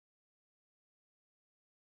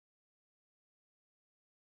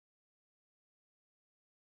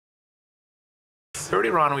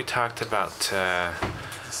Earlier on, we talked about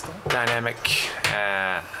dynamic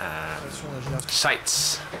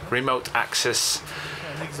sites, remote access.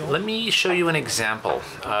 Let me show you an example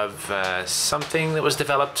of something that was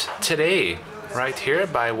developed today, right here,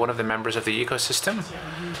 by one of the members of the ecosystem.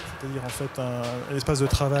 C'est-à-dire en fait un espace de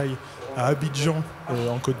travail à Abidjan,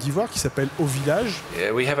 en Côte d'Ivoire, qui s'appelle Ovillage.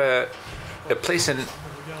 We have a place in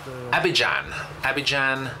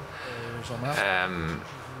Abidjan.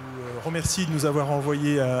 Remercie de nous avoir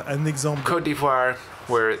envoyé un exemple. Côte d'Ivoire,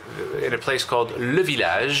 we're in a place called Le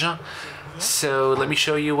Village. So let me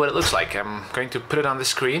show you what it looks like. I'm going to put it on the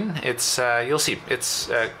screen. It's you'll see, it's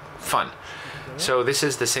fun. So this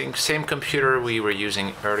is the same computer we were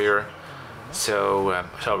using earlier. So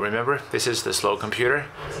remember, this is the slow computer.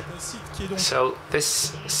 So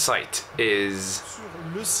this site is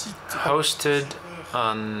hosted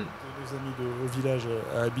on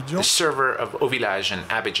the server of Ovillage in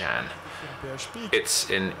Abidjan. It's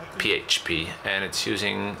in PHP and it's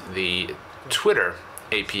using the Twitter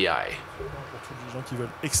API.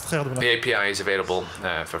 The API is available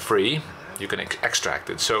for free. You can extract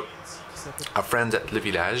it. So our friends at Le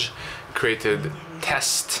Village created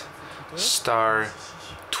test star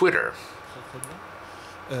Twitter.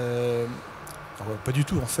 Pas du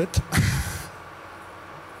tout en fait.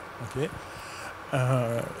 Ok.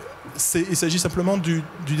 Il s'agit simplement du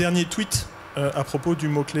dernier tweet à propos du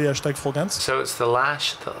mot-clé hashtag Frogans. So it's the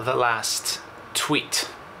last tweet.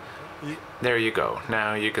 There you go.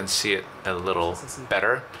 Now you can see it a little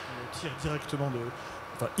better.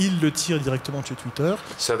 Il le tire directement chez Twitter.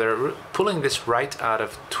 So they're pulling this right out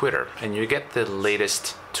of Twitter, and you get the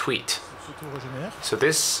latest tweet. So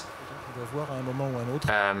this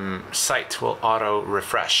site will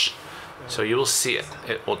auto-refresh. So you will see it.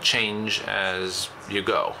 It will change as you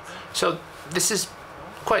go. So this is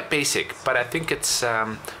quite basic, but I think it's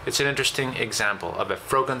an interesting example of a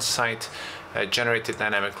Frogans site generated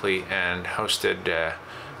dynamically and hosted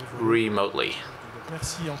remotely.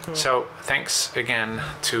 So thanks again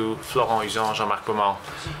to Florent Uson, Jean-Marc Beaumont,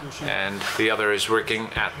 and the others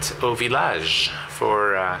working at Ovillage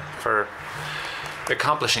for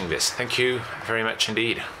accomplishing this. Thank you very much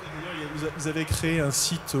indeed. Ils avaient créé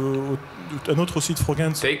un autre site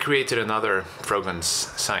Frogans. They created another Frogans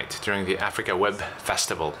site during the Africa Web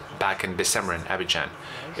Festival back in December in Abidjan.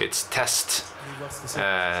 It's test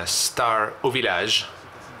star Ovillage.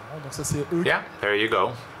 Yeah, there you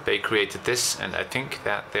go. They created this, and I think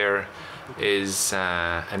that there is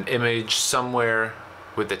an image somewhere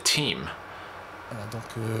with the team.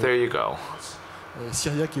 There you go.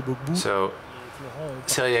 So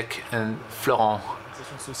Cyriac and Florent,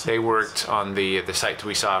 they worked on the site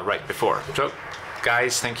we saw right before. So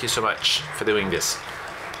guys, thank you so much for doing this.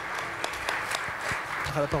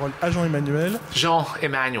 La parole à Jean-Emmanuel.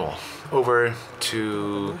 Jean-Emmanuel, over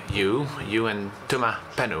to you and Thomas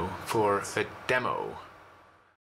Panou for a demo.